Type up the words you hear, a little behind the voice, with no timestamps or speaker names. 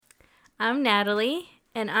I'm Natalie,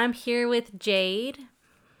 and I'm here with Jade.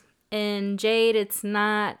 And Jade, it's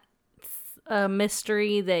not a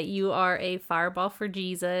mystery that you are a fireball for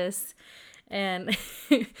Jesus. And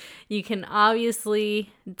you can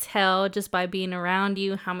obviously tell just by being around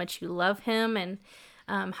you how much you love him and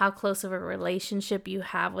how close of a relationship you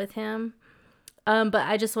have with him. But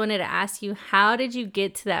I just wanted to ask you, how did you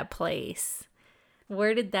get to that place?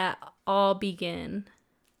 Where did that all begin?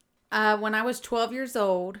 When I was 12 years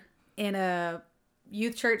old in a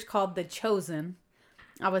youth church called The Chosen,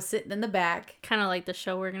 I was sitting in the back. Kind of like the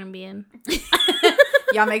show we're going to be in.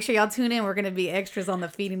 Y'all make sure y'all tune in. We're going to be extras on the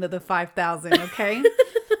feeding of the 5,000, okay?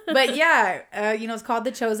 But yeah, it's called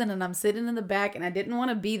The Chosen, and I'm sitting in the back, and I didn't want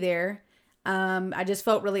to be there. I just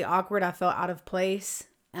felt really awkward. I felt out of place.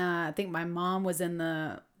 I think my mom was in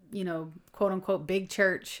the, quote unquote big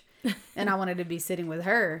church, and I wanted to be sitting with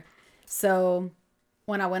her. So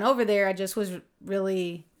when I went over there, I just was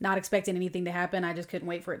really not expecting anything to happen. I just couldn't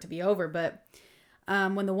wait for it to be over. But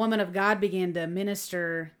when the woman of God began to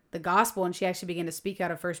minister the gospel, and she actually began to speak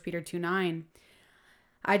out of 1 Peter 2:9,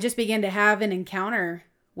 I just began to have an encounter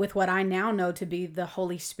with what I now know to be the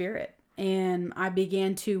Holy Spirit. And I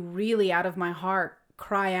began to really, out of my heart,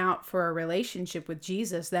 cry out for a relationship with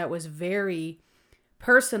Jesus that was very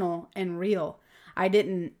personal and real. I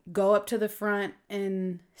didn't go up to the front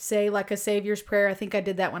and say like a Savior's prayer. I think I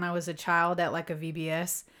did that when I was a child at like a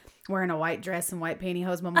VBS, wearing a white dress and white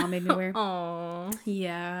pantyhose my mom made me wear. Aww.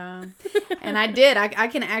 Yeah. And I did. I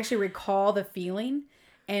can actually recall the feeling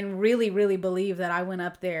and really, really believe that I went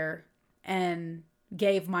up there and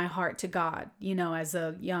gave my heart to God, as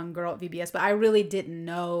a young girl at VBS. But I really didn't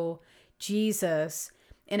know Jesus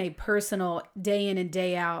in a personal day in and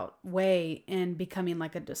day out way and becoming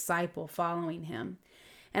like a disciple following him.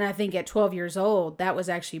 And I think at 12 years old, that was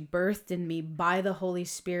actually birthed in me by the Holy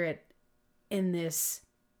Spirit in this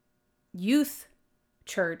youth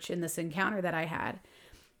church, in this encounter that I had.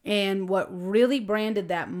 And what really branded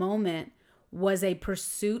that moment was a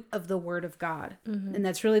pursuit of the word of God. Mm-hmm. And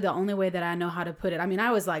that's really the only way that I know how to put it. I mean,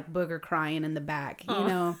 I was like booger crying in the back,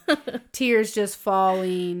 tears just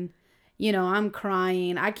falling. I'm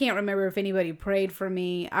crying. I can't remember if anybody prayed for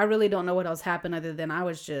me. I really don't know what else happened other than I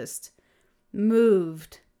was just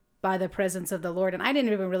moved by the presence of the Lord. And I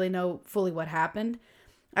didn't even really know fully what happened.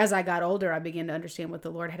 As I got older, I began to understand what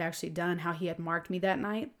the Lord had actually done, how he had marked me that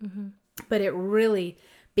night. Mm-hmm. But it really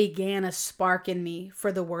began a spark in me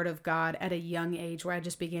for the word of God at a young age, where I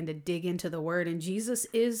just began to dig into the word. And Jesus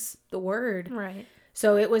is the word. Right.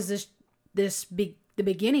 So it was the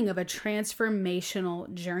beginning of a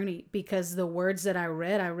transformational journey, because the words that I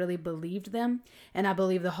read, I really believed them. And I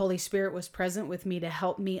believe the Holy Spirit was present with me to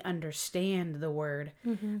help me understand the word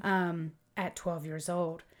at 12 years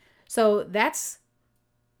old. So that's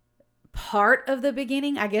part of the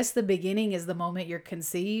beginning. I guess the beginning is the moment you're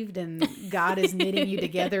conceived and God is knitting you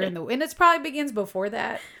together and it probably begins before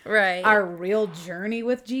that. Right. Our real journey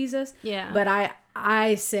with Jesus. Yeah. But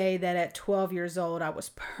I say that at 12 years old, I was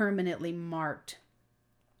permanently marked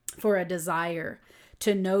for a desire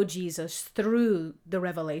to know Jesus through the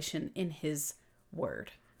revelation in his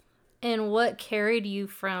word. And what carried you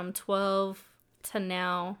from 12 to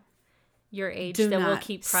now, your age Do that not we'll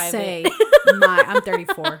keep private? Say I'm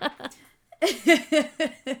 34.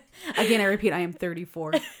 Again, I repeat, I am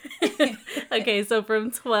 34. Okay, so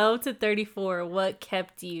from 12 to 34, what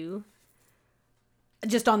kept you?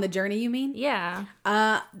 Just on the journey, you mean? Yeah.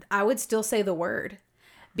 I would still say the word,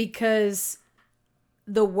 because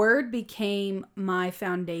the word became my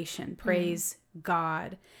foundation. Praise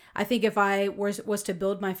God. I think if I was to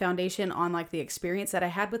build my foundation on like the experience that I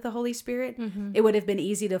had with the Holy Spirit, it would have been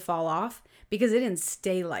easy to fall off, because it didn't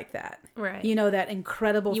stay like that. Right. That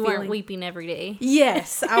incredible feeling. You weren't weeping every day.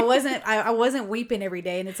 Yes, I wasn't. I wasn't weeping every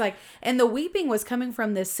day. And it's like, and the weeping was coming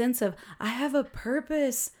from this sense of, I have a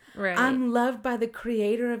purpose. Right. I'm loved by the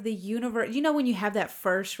creator of the universe. When you have that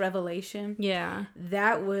first revelation. Yeah.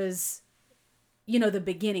 That was, the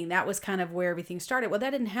beginning. That was kind of where everything started. Well, that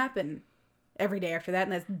didn't happen every day after that.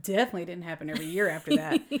 And that definitely didn't happen every year after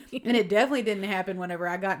that. And it definitely didn't happen whenever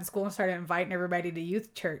I got in school and started inviting everybody to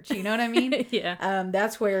youth church. You know what I mean? Yeah.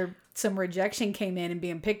 That's where some rejection came in and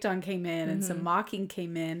being picked on came in and some mocking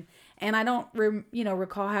came in. And I don't,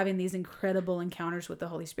 recall having these incredible encounters with the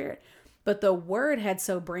Holy Spirit. But the word had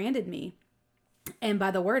so branded me. And by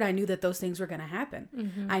the word, I knew that those things were going to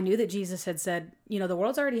happen. I knew that Jesus had said, the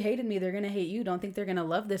world's already hated me. They're going to hate you. Don't think they're going to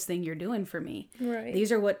love this thing you're doing for me. Right.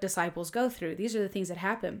 These are what disciples go through. These are the things that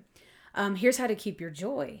happen. Here's how to keep your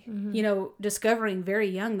joy. Discovering very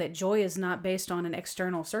young that joy is not based on an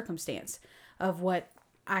external circumstance of what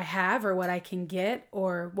I have or what I can get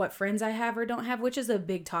or what friends I have or don't have, which is a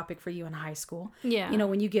big topic for you in high school. Yeah. You know,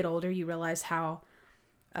 when you get older, you realize how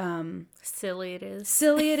silly it is.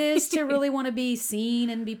 silly it is to really want to be seen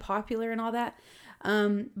and be popular and all that.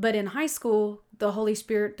 But in high school, the Holy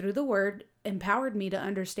Spirit, through the word, empowered me to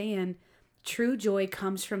understand true joy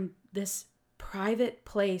comes from this private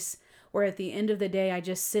place where at the end of the day, I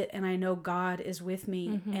just sit and I know God is with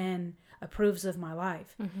me and approves of my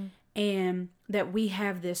life. And that we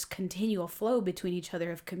have this continual flow between each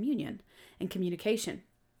other of communion and communication.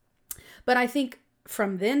 But I think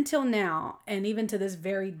from then till now, and even to this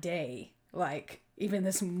very day, like even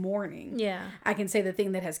this morning, Yeah. I can say the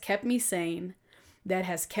thing that has kept me sane, that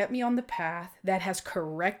has kept me on the path, that has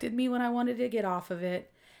corrected me when I wanted to get off of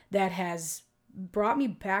it, that has brought me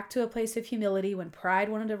back to a place of humility when pride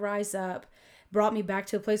wanted to rise up, brought me back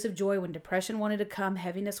to a place of joy when depression wanted to come,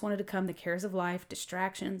 heaviness wanted to come, the cares of life,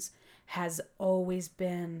 distractions, has always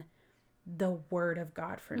been the word of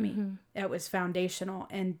God for me. It was foundational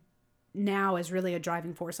and now is really a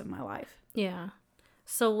driving force of my life. Yeah.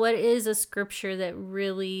 So what is a scripture that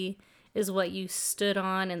really is what you stood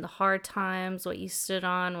on in the hard times, what you stood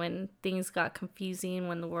on when things got confusing,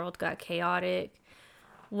 when the world got chaotic?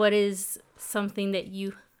 What is something that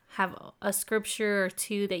you have, a scripture or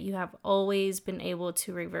two that you have always been able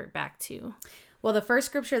to revert back to? Well, the first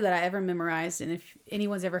scripture that I ever memorized, and if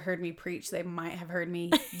anyone's ever heard me preach, they might have heard me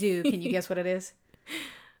do. Can you guess what it is?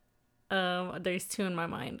 There's two in my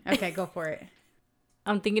mind. Okay, go for it.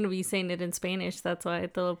 I'm thinking of you saying it in Spanish. That's why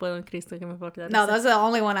todo lo puedo en Cristo que me fortalece. No, that's the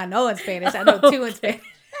only one I know in Spanish. I know two in Spanish.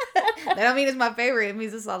 That don't mean it's my favorite. It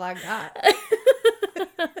means it's all I got.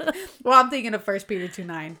 Well, I'm thinking of 1 Peter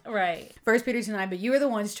 2:9. Right. 1 Peter 2:9, but you are the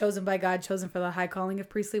ones chosen by God, chosen for the high calling of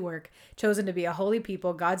priestly work, chosen to be a holy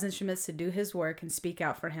people, God's instruments to do his work and speak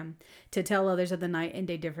out for him, to tell others of the night and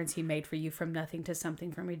day difference he made for you from nothing to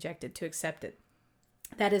something, from rejected to accepted.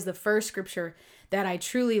 That is the first scripture that I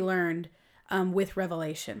truly learned with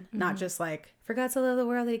revelation, not just like, for God so loved the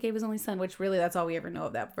world that he gave his only son, which really that's all we ever know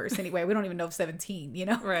of that verse anyway. We don't even know of 17, you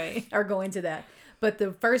know? Right. Or go into that. But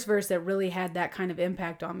the first verse that really had that kind of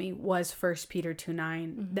impact on me was 1 Peter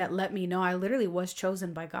 2:9 that let me know I literally was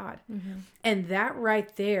chosen by God. And that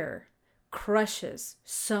right there crushes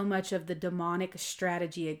so much of the demonic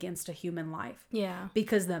strategy against a human life. Yeah.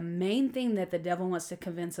 Because the main thing that the devil wants to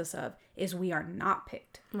convince us of is we are not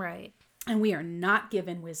picked. Right. And we are not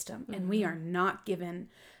given wisdom. And we are not given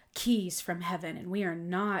keys from heaven, and we are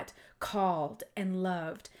not called and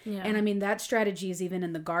loved. Yeah. And I mean, that strategy is even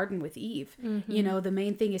in the garden with Eve. You know, the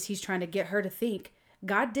main thing is he's trying to get her to think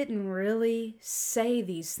God didn't really say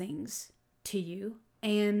these things to you,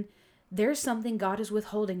 and there's something God is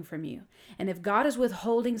withholding from you. And if God is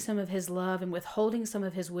withholding some of his love and withholding some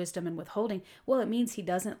of his wisdom and withholding, well, it means he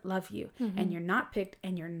doesn't love you, and you're not picked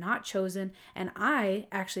and you're not chosen. And I,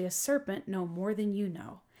 actually a serpent, know more than you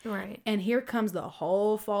know. Right. And here comes the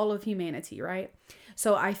whole fall of humanity, right?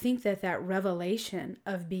 So I think that that revelation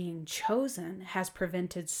of being chosen has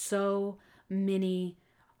prevented so many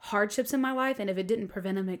hardships in my life. And if it didn't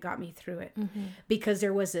prevent them, it got me through it. Because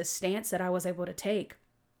there was this stance that I was able to take.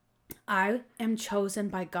 I am chosen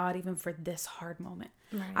by God even for this hard moment.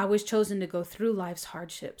 Right. I was chosen to go through life's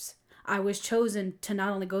hardships. I was chosen to not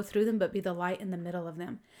only go through them, but be the light in the middle of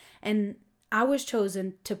them. And I was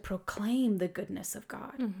chosen to proclaim the goodness of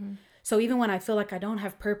God. So even when I feel like I don't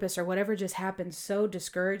have purpose or whatever just happened so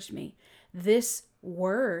discouraged me, this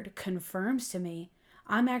word confirms to me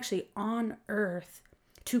I'm actually on earth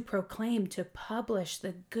to proclaim, to publish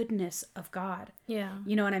the goodness of God. Yeah.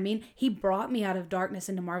 You know what I mean? He brought me out of darkness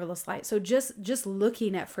into marvelous light. So just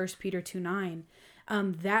looking at 1 Peter 2:9,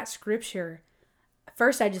 that scripture,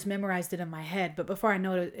 first I just memorized it in my head, but before I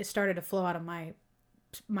know it, it started to flow out of my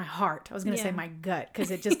heart. I was going to say my gut,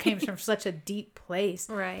 because it just came from such a deep place.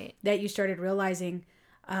 Right. That you started realizing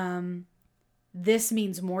this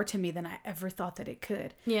means more to me than I ever thought that it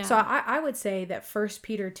could. Yeah. So I would say that 1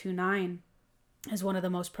 Peter 2:9 is one of the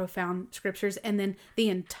most profound scriptures. And then the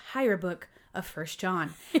entire book of 1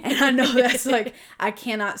 John. And I know that's like, I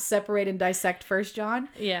cannot separate and dissect 1 John.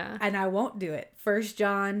 Yeah. And I won't do it. 1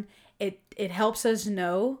 John, it helps us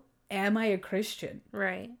know, am I a Christian?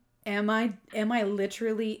 Right. Am I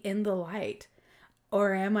literally in the light,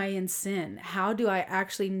 or am I in sin? How do I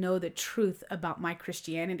actually know the truth about my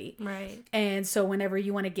Christianity? Right. And so whenever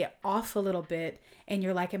you want to get off a little bit and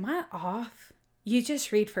you're like, am I off? You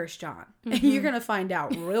just read 1 John. And you're going to find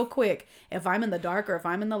out real quick if I'm in the dark or if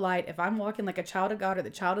I'm in the light, if I'm walking like a child of God or the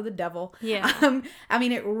child of the devil. Yeah. I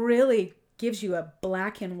mean, it really gives you a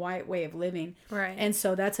black and white way of living. Right. And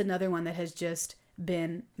so that's another one that has just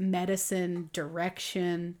been medicine,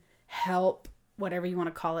 direction, help, whatever you want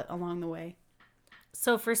to call it along the way.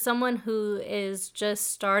 So for someone who is just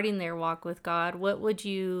starting their walk with God, where would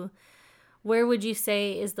you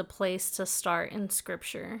say is the place to start in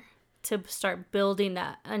Scripture to start building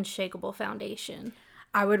that unshakable foundation?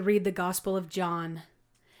 I would read the Gospel of John.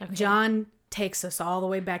 Okay. John takes us all the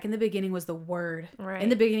way back. In the beginning was the Word. Right. In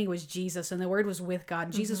the beginning was Jesus, and the Word was with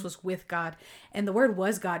God. Jesus was with God, and the Word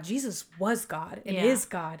was God. Jesus was God and is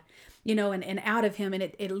God, you know, and out of him. And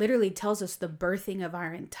it literally tells us the birthing of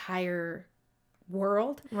our entire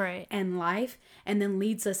world Right. and life, and then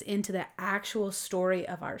leads us into the actual story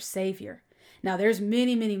of our Savior. Now, there's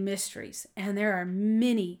many, many mysteries, and there are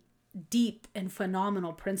many deep and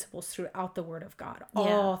phenomenal principles throughout the Word of God,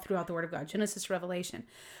 all throughout the Word of God, Genesis, Revelation.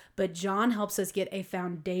 But John helps us get a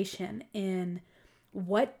foundation in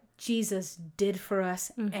what Jesus did for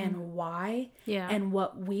us and why, and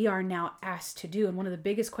what we are now asked to do. And one of the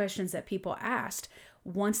biggest questions that people asked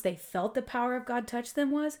once they felt the power of God touch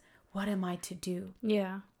them was, what am I to do?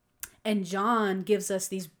 Yeah. And John gives us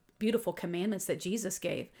these beautiful commandments that Jesus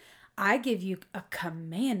gave. I give you a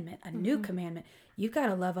commandment, a new commandment. You've got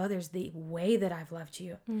to love others the way that I've loved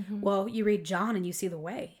you. Well, you read John and you see the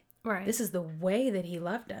way. Right. This is the way that he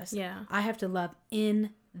loved us. Yeah. I have to love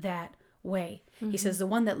in that way. He says, the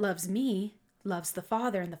one that loves me loves the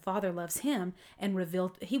Father, and the Father loves him, and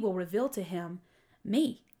he will reveal to him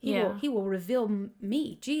me. He will reveal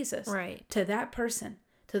me, Jesus, Right. to that person,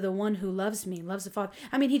 to the one who loves me, loves the Father.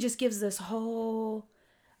 I mean, he just gives this whole,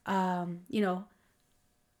 I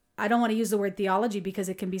don't want to use the word theology because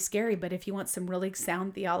it can be scary, but if you want some really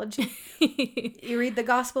sound theology, you read the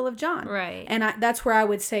Gospel of John. Right. And that's where I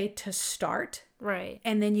would say to start. Right.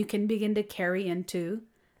 And then you can begin to carry into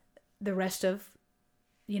the rest of,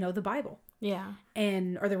 the Bible. Yeah.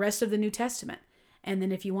 Or the rest of the New Testament. And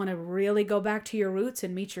then if you want to really go back to your roots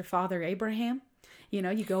and meet your father Abraham,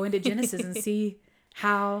 you go into Genesis and see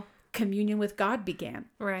how communion with God began.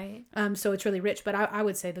 Right. So it's really rich. But I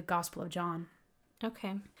would say the Gospel of John.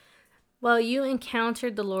 Okay. Well, you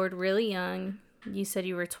encountered the Lord really young. You said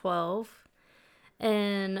you were 12.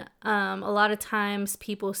 And a lot of times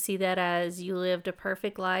people see that as you lived a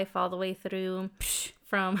perfect life all the way through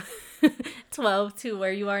from 12 to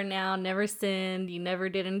where you are now, never sinned, you never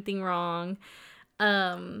did anything wrong.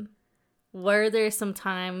 Were there some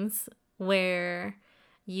times where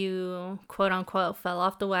you, quote unquote, fell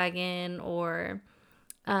off the wagon or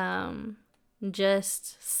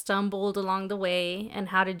just stumbled along the way, and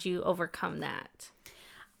how did you overcome that?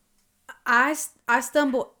 I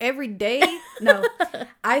stumble every day. No,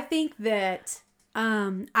 I think that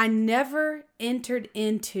I never entered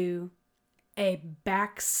into a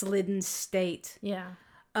backslidden state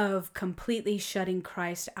of completely shutting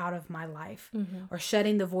Christ out of my life or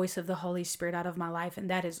shutting the voice of the Holy Spirit out of my life. And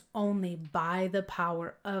that is only by the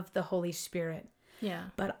power of the Holy Spirit. Yeah.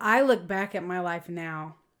 But I look back at my life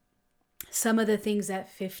now. Some of the things at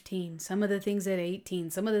 15, some of the things at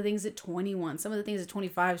 18, some of the things at 21, some of the things at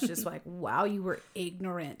 25 is just like, wow, you were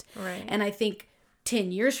ignorant. Right. And I think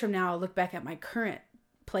 10 years from now, I'll look back at my current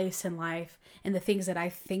place in life and the things that I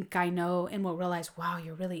think I know and will realize, wow,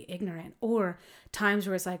 you're really ignorant. Or times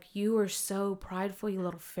where it's like, you were so prideful, you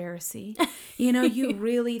little Pharisee. You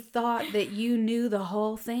really thought that you knew the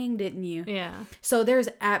whole thing, didn't you? Yeah. So there's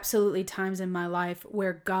absolutely times in my life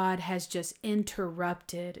where God has just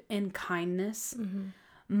interrupted in kindness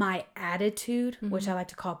my attitude, which I like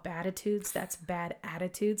to call bad attitudes. That's bad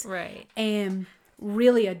attitudes. Right. And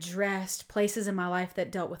really addressed places in my life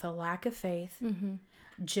that dealt with a lack of faith,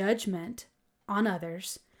 judgment on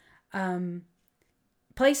others,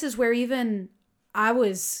 places where even I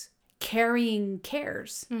was carrying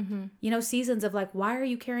cares, seasons of like, why are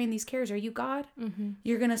you carrying these cares? Are you God?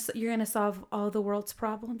 You're gonna solve all the world's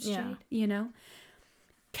problems, Jade?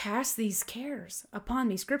 Cast these cares upon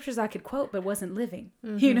me. Scriptures I could quote but wasn't living.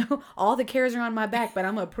 All the cares are on my back, but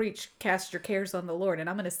I'm gonna preach cast your cares on the Lord, and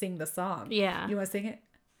I'm gonna sing the song. Yeah. You want to sing it?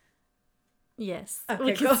 Yes.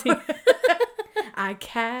 Okay, go. I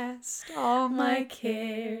cast all my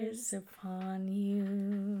cares upon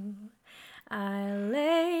you. I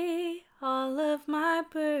lay all of my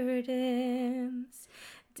burdens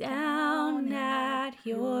down at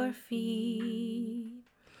your feet.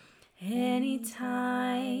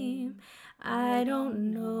 Anytime I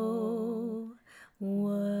don't know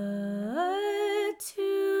what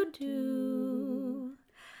to do,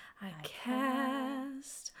 I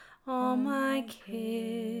cast all my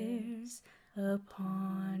cares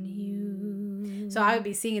upon you. So I would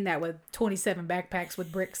be singing that with 27 backpacks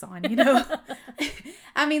with bricks on,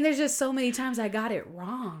 I mean, there's just so many times I got it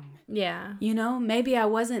wrong. Yeah. You know, maybe I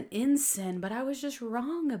wasn't in sin, but I was just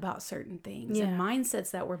wrong about certain things and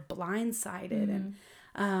mindsets that were blindsided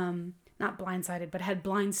and not blindsided, but had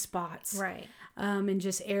blind spots. Right. And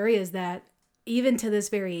just areas that even to this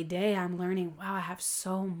very day, I'm learning, wow, I have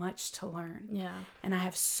so much to learn. Yeah. And I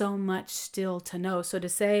have so much still to know. So to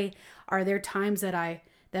say, are there times that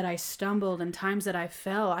I stumbled and times that I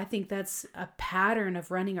fell? I think that's a pattern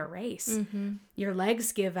of running a race. Your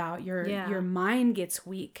legs give out, your mind gets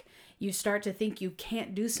weak. You start to think you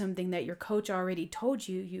can't do something that your coach already told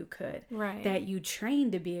you could, Right. that you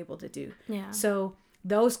trained to be able to do. Yeah. So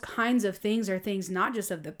those kinds of things are things not just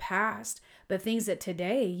of the past, but things that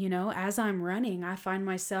today, you know, as I'm running, I find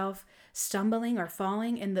myself stumbling or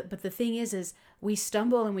falling. But the thing is we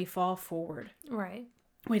stumble and we fall forward. Right.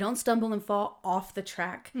 We don't stumble and fall off the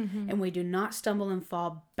track, and we do not stumble and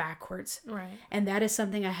fall backwards. Right. And that is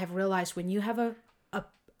something I have realized when you have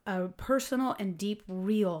a personal and deep,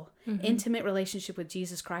 real, intimate relationship with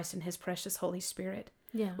Jesus Christ and his precious Holy Spirit,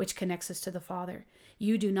 which connects us to the Father.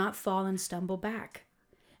 You do not fall and stumble back.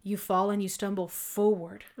 You fall and you stumble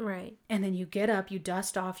forward. Right. And then you get up, you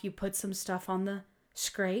dust off, you put some stuff on the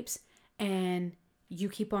scrapes, and you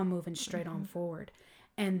keep on moving straight on forward.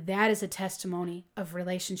 And that is a testimony of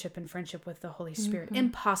relationship and friendship with the Holy Spirit.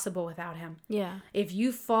 Impossible without him. Yeah. If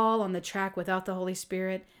you fall on the track without the Holy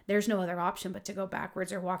Spirit, there's no other option but to go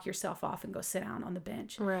backwards or walk yourself off and go sit down on the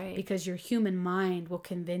bench. Right. Because your human mind will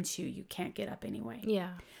convince you can't get up anyway.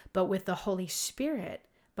 Yeah. But with the Holy Spirit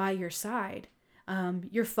by your side,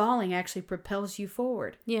 your falling actually propels you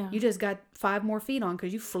forward. Yeah. You just got 5 more feet on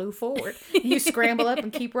because you flew forward. You scramble up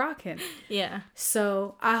and keep rocking. Yeah.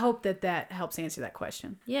 So I hope that helps answer that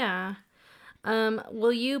question. Yeah.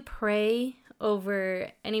 Will you pray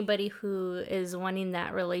over anybody who is wanting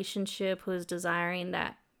that relationship, who is desiring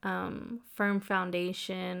that firm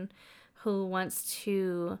foundation, who wants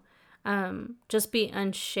to just be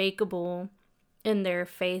unshakable in their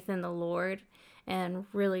faith in the Lord and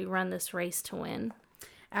really run this race to win?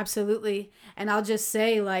 Absolutely. And I'll just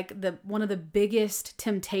say, like, one of the biggest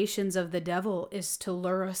temptations of the devil is to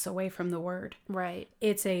lure us away from the word. Right.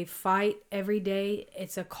 It's a fight every day.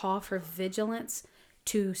 It's a call for vigilance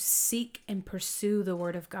to seek and pursue the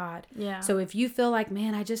word of God. Yeah. So if you feel like,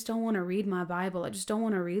 man, I just don't want to read my Bible, I just don't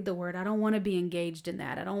want to read the word, I don't want to be engaged in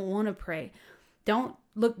that, I don't want to pray, don't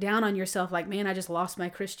look down on yourself like, man, I just lost my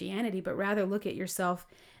Christianity, but rather look at yourself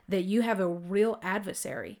that you have a real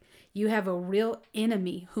adversary. You have a real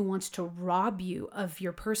enemy who wants to rob you of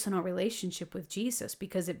your personal relationship with Jesus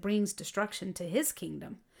because it brings destruction to his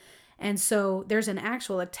kingdom. And so there's an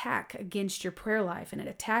actual attack against your prayer life and an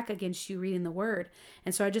attack against you reading the word.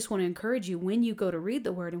 And so I just want to encourage you, when you go to read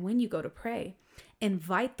the word and when you go to pray,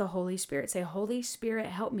 invite the Holy Spirit. Say, Holy Spirit,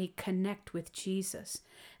 help me connect with Jesus.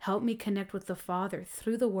 Help me connect with the Father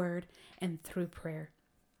through the word and through prayer.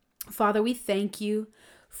 Father, we thank you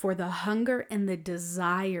for the hunger and the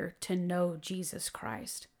desire to know Jesus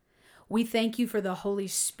Christ. We thank you for the Holy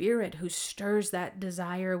Spirit who stirs that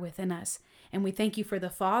desire within us. And we thank you for the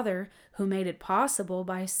Father who made it possible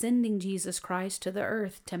by sending Jesus Christ to the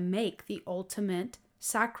earth to make the ultimate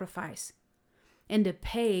sacrifice and to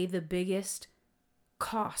pay the biggest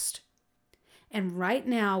cost. And right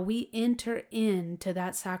now we enter into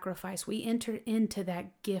that sacrifice. We enter into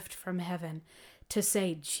that gift from heaven to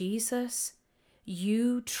say, Jesus,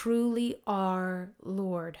 you truly are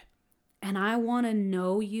Lord. And I want to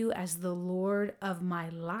know you as the Lord of my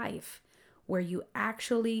life, where you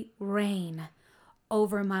actually reign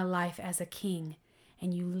over my life as a king.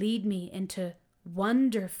 And you lead me into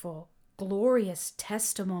wonderful, glorious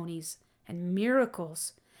testimonies and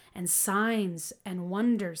miracles and signs and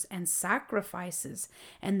wonders and sacrifices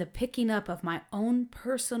and the picking up of my own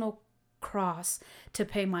personal cross to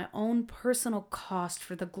pay my own personal cost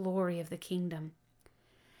for the glory of the kingdom.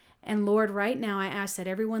 And Lord, right now I ask that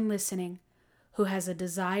everyone listening who has a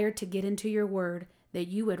desire to get into your word, that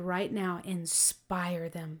you would right now inspire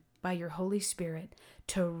them by your Holy Spirit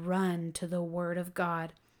to run to the word of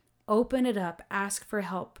God. Open it up, ask for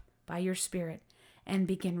help by your Spirit, and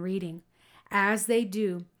begin reading. As they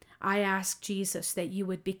do, I ask Jesus that you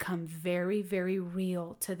would become very, very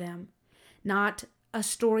real to them. Not a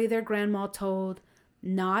story their grandma told,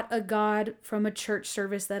 not a God from a church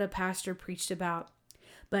service that a pastor preached about,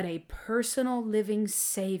 but a personal living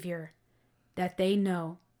Savior that they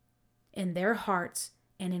know in their hearts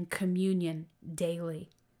and in communion daily.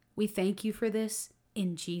 We thank you for this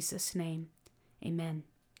in Jesus' name. Amen.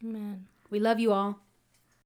 Amen. We love you all.